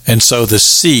And so the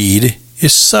seed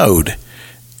is sowed.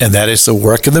 And that is the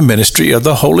work of the ministry of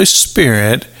the Holy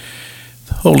Spirit.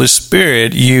 The Holy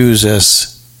Spirit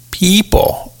uses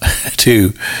people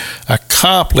to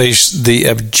accomplish the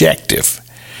objective.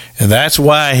 And that's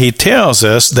why he tells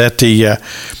us that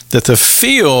the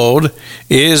field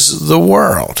is the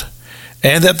world,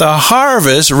 and that the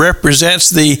harvest represents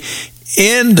the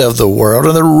end of the world,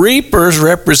 and the reapers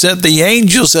represent the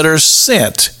angels that are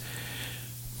sent.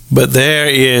 But there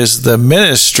is the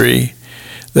ministry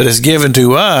that is given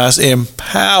to us,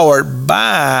 empowered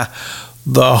by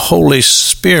the Holy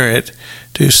Spirit,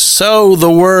 to sow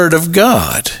the Word of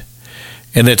God.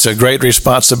 And it's a great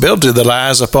responsibility that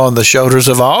lies upon the shoulders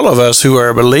of all of us who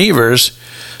are believers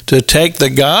to take the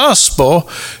gospel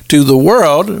to the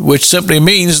world, which simply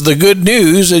means the good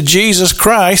news that Jesus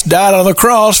Christ died on the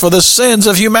cross for the sins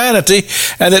of humanity,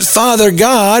 and that Father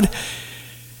God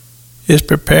is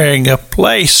preparing a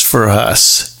place for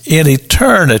us in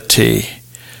eternity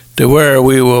to where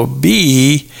we will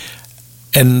be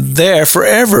and there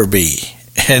forever be.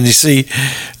 And you see,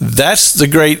 that's the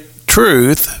great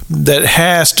truth that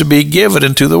has to be given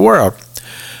into the world.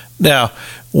 Now,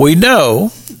 we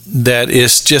know that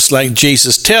it's just like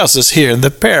Jesus tells us here in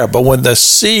the parable. When the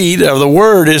seed of the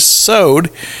word is sowed,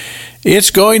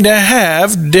 it's going to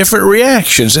have different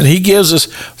reactions. And he gives us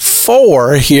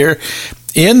 4 here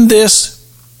in this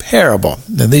parable.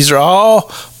 And these are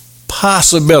all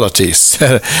possibilities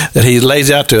that he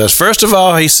lays out to us. First of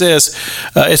all, he says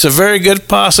it's a very good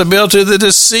possibility that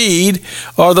the seed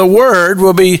or the word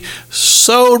will be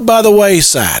sowed by the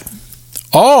wayside,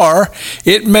 or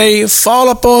it may fall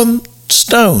upon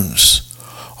stones,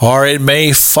 or it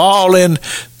may fall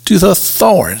into the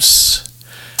thorns.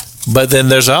 But then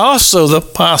there's also the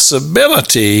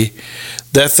possibility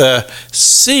that the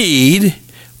seed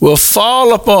will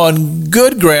fall upon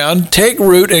good ground, take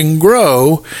root, and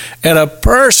grow, and a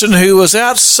person who was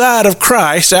outside of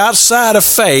Christ, outside of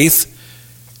faith,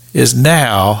 is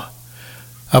now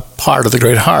a part of the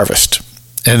great harvest.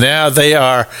 And now they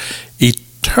are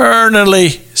eternally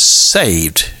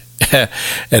saved.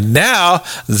 And now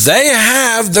they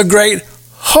have the great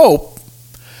hope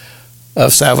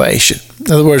of salvation.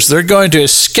 In other words, they're going to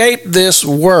escape this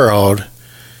world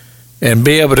and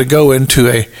be able to go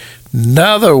into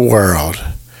another world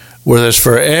where there's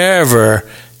forever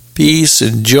peace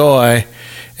and joy,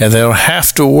 and they don't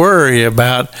have to worry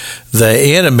about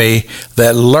the enemy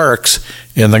that lurks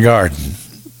in the garden.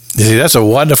 You see, that's a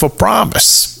wonderful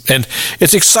promise, and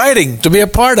it's exciting to be a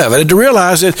part of it and to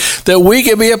realize that we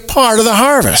can be a part of the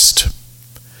harvest.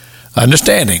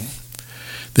 Understanding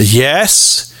that,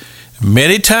 yes,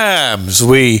 many times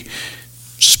we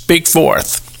speak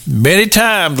forth, many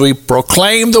times we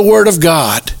proclaim the word of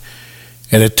God,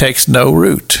 and it takes no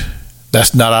root.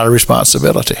 That's not our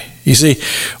responsibility. You see,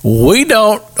 we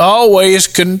don't always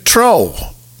control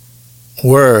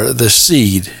where the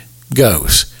seed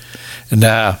goes.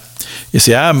 Now, you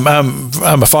see, I'm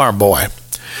a farm boy,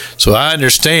 so I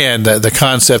understand the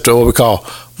concept of what we call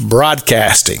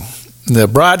broadcasting. The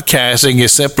broadcasting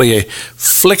is simply a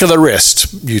flick of the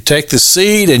wrist. You take the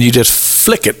seed and you just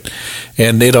flick it,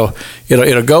 and it'll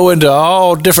go into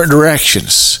all different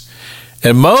directions.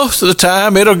 And most of the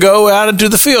time, it'll go out into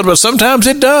the field, but sometimes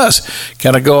it does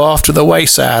kind of go off to the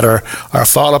wayside or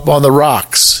fall upon the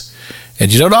rocks.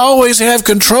 And you don't always have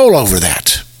control over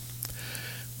that.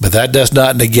 But that does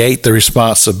not negate the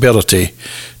responsibility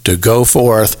to go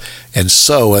forth and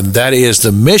sow. And that is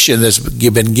the mission that's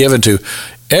been given to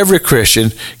every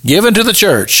Christian, given to the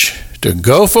church, to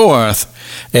go forth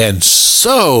and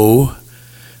sow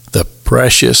the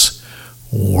precious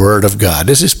Word of God.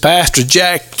 This is Pastor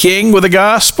Jack King with the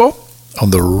gospel on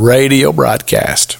the radio broadcast.